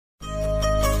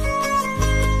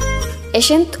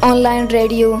Eshint online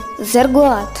radio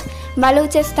Zarguat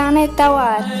Baluchistan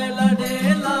Tawar.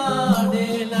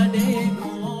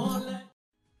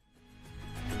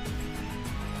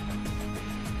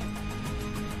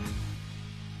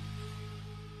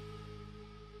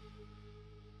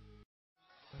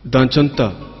 दांचंता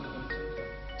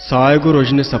सायगो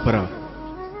रोजने Sapra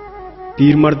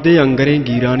पीर मर्दे अंगरें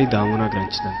गीरानी दामुना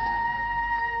ग्रंचदंत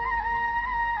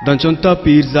दांचंता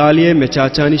पीर जालिये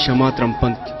मेचाचानी शमा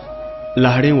त्रंपंत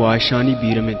लहड़े वायशानी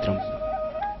बीर में त्रम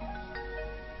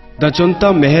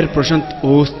दांचंता मेहर प्रशंत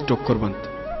ओस्त टोक्करबंत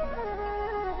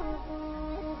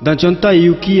दांचंता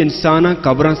Yuki इंसाना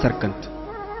कबरा सरकंत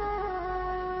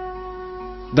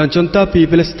दांचंता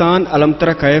पीपलिस्तान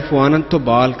अलमतरा कैफ वानंत तो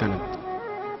बाल कनंत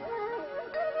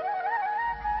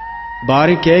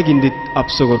बारे कै गिंदित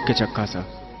अपसोगोर के चक्का सा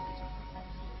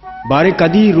बारे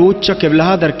कदी रोज च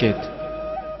केवलहा दरकेत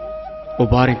ओ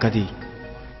बारे कदी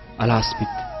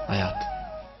अलास्पित आयात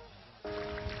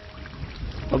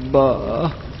अब्बा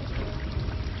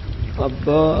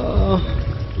अब्बा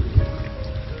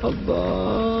अब्बा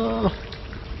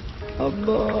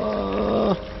अब्बा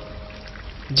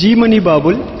जी मनी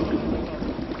बाबुल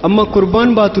अम्मा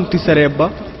कुर्बान बातुन तिसरे अब्बा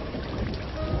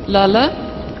लाला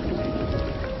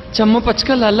चम्मा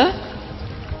पचका लाला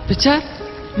पिछा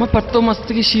मैं पत्तो मस्त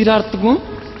की शीरार्थ गो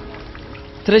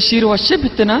तेरे शीर वश्य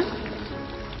भितना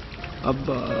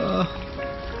अब्बा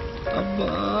अब्बा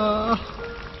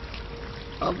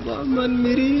अब्बा मन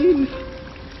मेरीन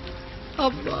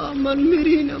अब्बा मन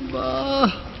मेरीन अब्बा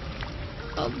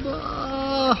अब्बा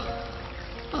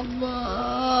अब्बा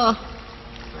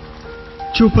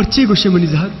चोपर्ची गुशे मनी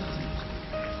जहाग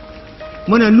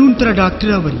मन अनून तेरा डॉक्टर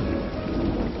आवरी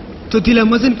तो दिला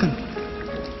मजन कन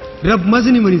रब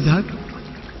मजनी मनी जहाग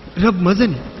रब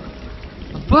मजनी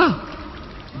अब्बा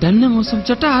धन्य मौसम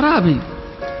चटा हरा अभी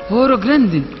और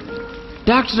ग्रंदिन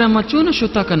डॉक्टर अम्मा चून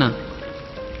शोता कना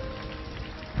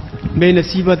मैं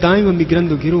नसीबा दाएं मम्मी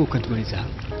ग्रंदो गिरो कत मनी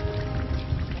जहाग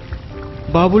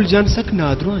बाबुल जान सक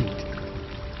नादरो आइत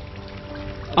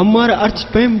अम्मार अर्च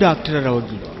पेम डॉक्टर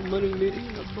रहोगी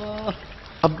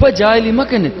अब्बा जायली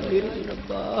मकनित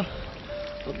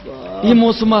ये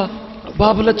मौसमा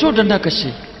बाबुला चो डंडा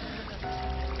कशे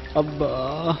अब्बा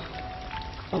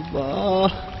अब्बा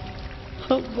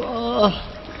अब्बा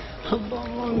अब्बा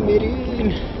मन मेरीन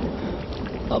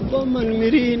अब्बा मन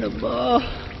मेरीन अब्बा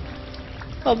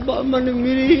अब्बा मन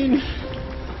मेरीन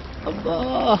अब्बा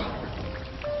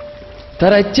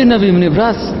तरा इच्छे नबी मने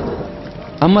ब्रास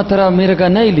अम्मा तरा मेरे का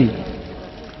नहीं ली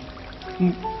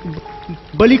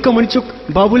बली का मनचुक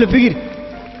बाबुला बिगिर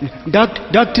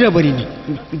डॉक्टर बरीनी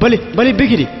भले भले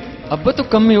बिगिरी अब्बा तो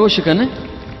कम में होश कने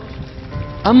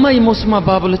अम्मा ये मौसमा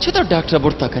बाबुला छुता डॉक्टर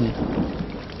बुरता कने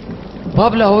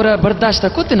बाबुला हो रहा बर्दाश्त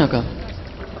कुत न का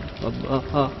अब्बा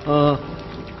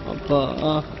अब्बा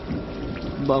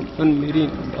अब्बा मन मेरी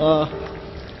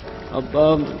अब्बा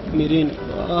मेरी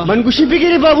मन गुशी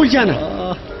बिगिरी बाबुल जाना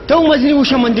तो मजनी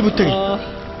उषा मंदी बुत्तरी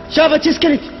शाबा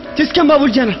चिसके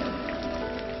बाबुल जाना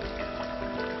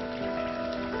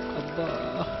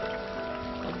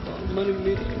मन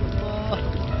मेरी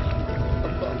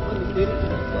अब्बा मन मेरी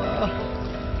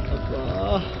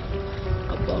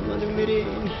अब्बा मन मेरी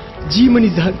जी मनी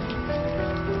जहाग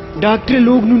डॉक्टर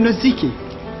लोग नु नजदीकी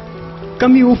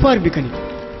कमी ऊपर बिकनी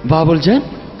बाबुल जान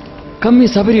कमी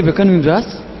सबरी बिकनी ब्रास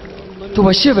तो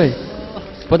वश्य भाई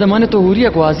पता माने तो हुरिया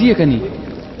को आजिए कनी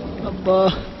अब्बा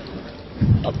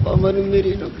अब्बा मन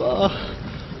मेरी अब्बा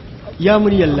या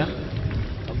मनी अल्लाह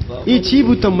ये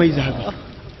चीबू तम्मई जहाग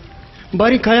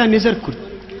बारी खाया निजर कुल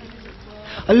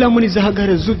अल्लाह मुनि जहागर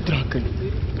जुद राकन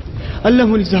अल्लाह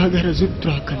मुनि जहागर जुद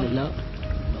राकन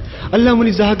अल्लाह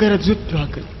मुनि जहागर जुद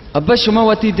राकन अब्बा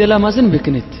शुमावती दिला मजन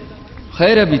बिकनित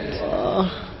खैर अबित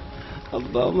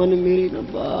अब्बा मन मेरी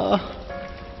अब्बा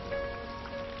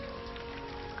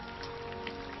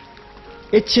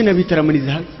इच्छे नबी तरह मनी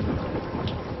जहाग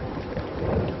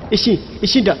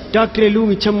इसी डॉक्टर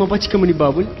लूंगी चम्मा बचक मनी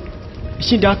बाबुल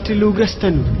इसी डॉक्टर लोग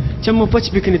रस्तनु चम्मा पच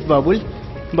बिकनित बाबुल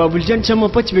बाबुल जान चम्मा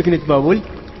पच बिकनित बाबुल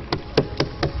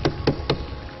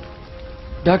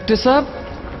डॉक्टर साहब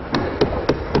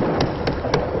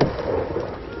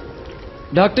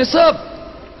डॉक्टर साहब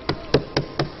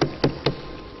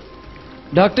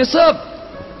डॉक्टर साहब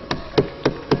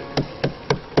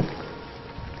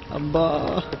अब्बा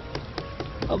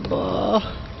अब्बा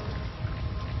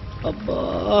अब्बा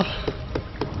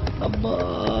अब्बा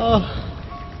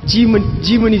जी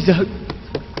मनी जहाग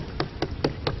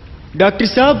डॉक्टर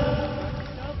साहब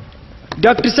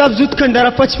जुद खंडारा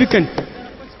पच बिकन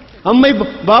अम्मई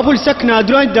बाबुल सक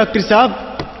नादुरान डॉक्टर साहब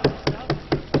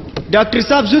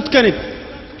जुद कनित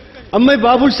अम्मई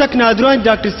बाबुल सक नादुरान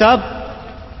डॉक्टर साहब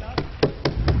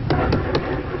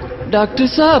डॉक्टर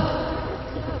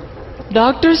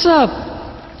साहब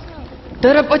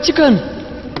तेरा पचकन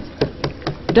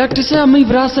डॉक्टर साहब मैं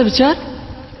ब्रासा विचार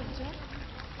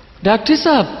डॉक्टर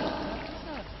साहब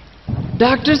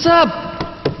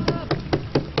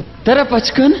तेरा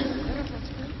पचकन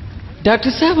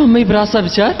डॉक्टर साहब मैं ब्रासा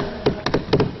विचार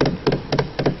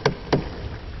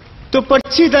तो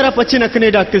पर्ची दरा पचे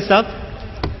नकने डॉक्टर साहब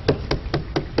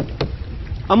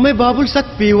अम्मे बाबुल सक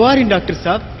पीवारी डॉक्टर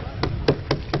साहब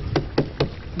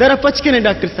दरा पचके ने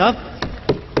डॉक्टर साहब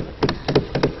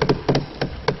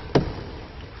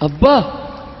अब्बा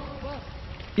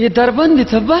ये दरबंद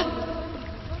अब्बा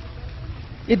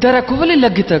ये दरा कुवले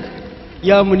लगी तक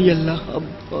या मुनी अल्लाह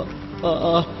अब्बा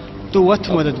तो वथ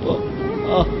मदद बो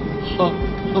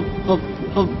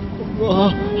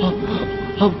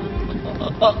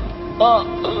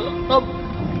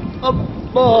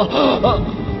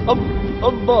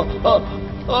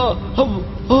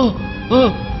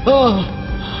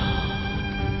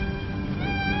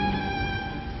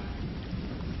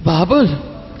बाबुल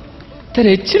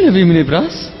तेरे इच्छिल भी मिले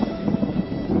ब्रास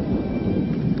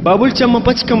बाबुल चम्मा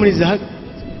पच कमनी जहाग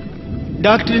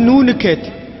डॉक्टर नून खेत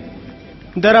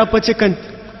दरा पचकंत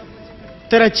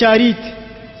तेरा चारीत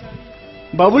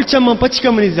बाबुल चम्मा पच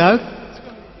कमनी जहाग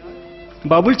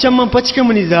बाबुल चम्मा पच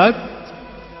कमनी जहाग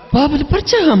बाबुल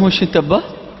पर्चा खामोश तब्बा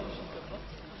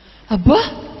अब्बा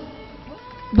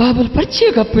बाबुल पर्ची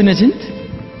गप्पे न जिंत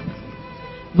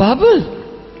बाबुल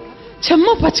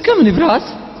चम्मा पचका मनी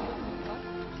ब्रास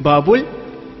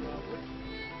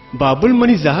बाबुल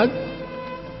मनी जहाग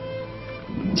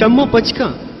चम्मा पचका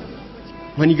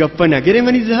मनी गप्पा नगरे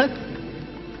मनी जहाग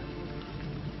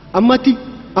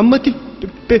अम्मती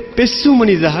पेस्सू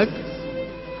मनी जहाग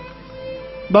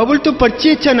बाबुल तो पर्ची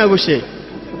अच्छा ना गुशे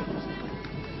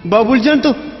बाबुल जान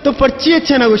तो पर्ची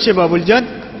अच्छा ना गुशे बाबुल जान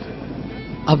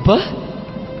अब्बा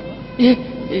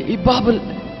ये बाबुल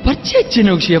पर्ची अच्छे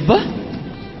ना गुशे अब्बा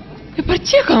ये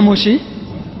पर्ची खामोशी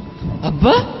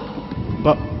अब्बा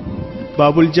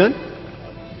बाबुल जान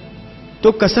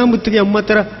तो कसम बुत की अम्मा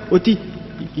तेरा होती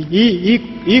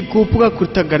ये कोप का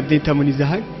कुर्ता कर देता मनी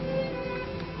जहाग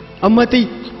अम्मा ती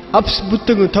अप्स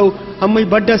बुत था अम्मा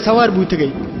बड्डा सवार बुत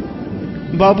गई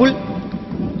बाबुल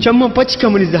चम्मा पच का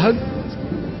मनी जहाग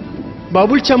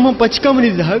बाबुल चम्मा पच का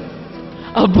मनी जहाग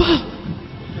अब्बा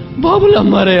बाबुल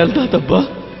हमारे अलता तब्बा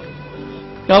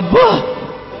अब्बा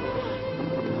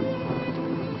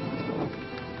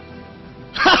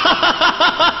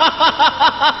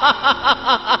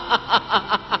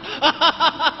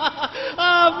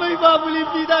मैं बाबुली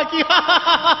पीदा की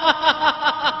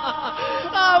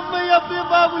मैं अपने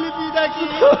बाबुली पीदा की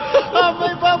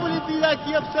मैं बाबुली पीदा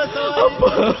की अब से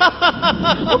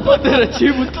अब्बा तेरा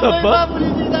जीव था बाबुली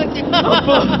पीदा की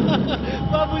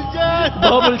बाबुल जान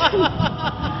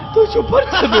तू चुप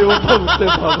कर बे वो बाबुल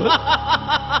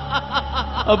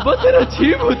अब्बा तेरा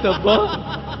जीव था अब्बा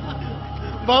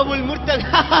बाबुल मुर्तग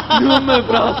नो मैं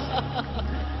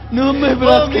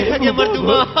ब्रास के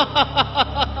मर्दुमा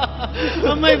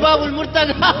मैं बाबुल मुर्तग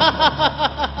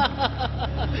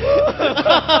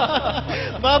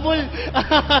बाबुल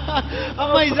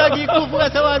अम्मा जागी कुफा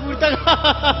सवार मुर्तग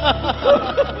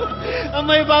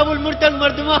अम्मा बाबुल मुर्तग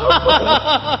मर्दुमा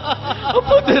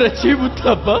अब्बा तेरा जीव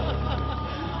था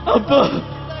अब्बा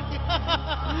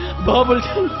बाबुल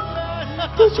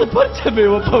तू चुप कर बे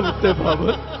वो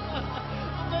बाबुल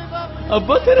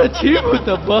अब्बा तेरा जीव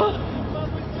था अब्बा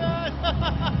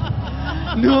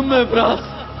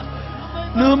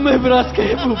नो मैं ब्रास के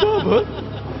बाबा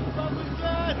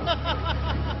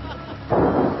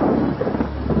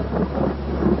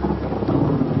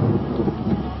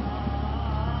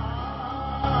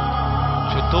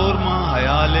चतुर मां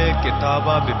हयाले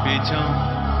किताबा बिपीचा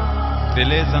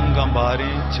दिले जंगा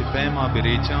बारे छिपे मां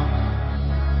बिरीचा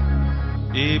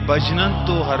ए बजनन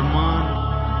तो हरमान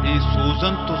ए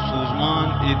सूजन तो सूजमान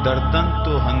ए दर्दन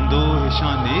तो हंदो हिशा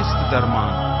नेस्त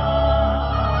दरमान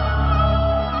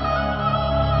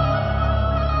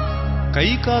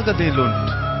कई कागदे लुंट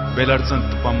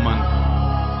बेलरजंत पम्मन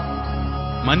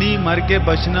मनी मर के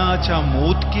बचना अच्छा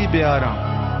मौत की ब्यारा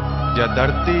या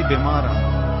दर्दे बीमारा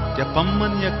या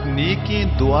पम्मन यक नेकी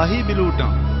दुआही बिलूटा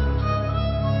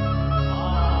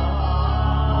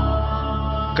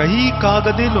कहीं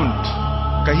कागदे लुंट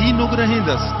कहीं नुग रहे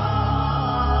दस्त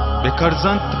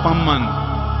बिखरजंत पम्मन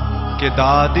के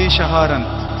दादे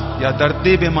शहारंत या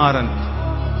दर्दे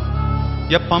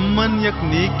बीमारंत या पम्मन यक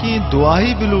नेकी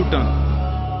दुआही बिलूटन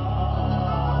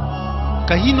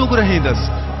कहीं नुग रहे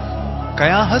दस्त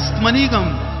कया हस्त मनी गम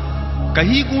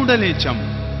कहीं कूडले चम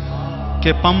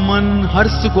के पम्मन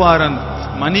हर्ष ग्वारंत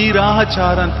मनी राह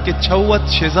चारंत के छवत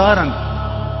शिजारंत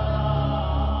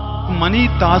मनी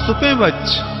तासुपे बच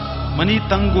मनी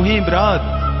तंगुही ब्राद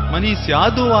मनी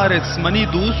स्यादो वारिस मनी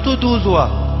दूस्तो दूज हुआ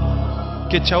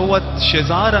के चौवत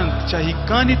शेजारंत चा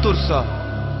हिक्कानी तुरसा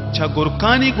चा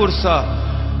गुरकानी गुरसा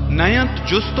नयंत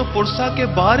जुस्तो पुरसा के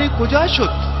बारे कुजा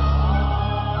शुत